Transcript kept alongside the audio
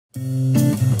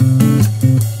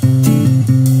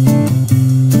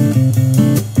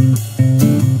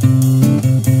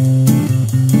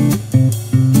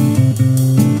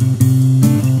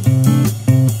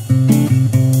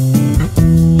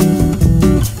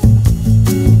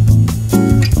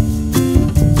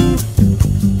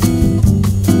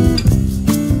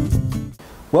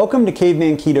Welcome to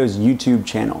Caveman Keto's YouTube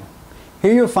channel.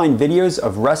 Here you'll find videos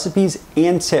of recipes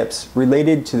and tips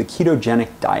related to the ketogenic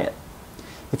diet.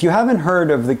 If you haven't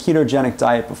heard of the ketogenic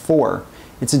diet before,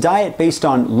 it's a diet based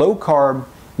on low carb,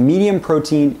 medium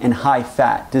protein, and high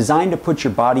fat, designed to put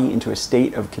your body into a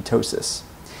state of ketosis.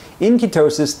 In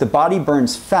ketosis, the body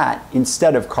burns fat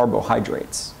instead of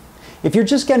carbohydrates. If you're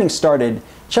just getting started,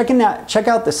 check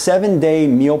out the 7-day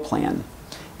meal plan.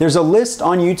 There's a list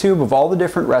on YouTube of all the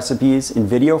different recipes in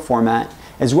video format,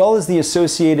 as well as the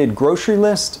associated grocery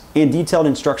list and detailed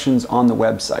instructions on the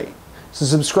website. So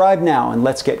subscribe now and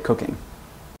let's get cooking.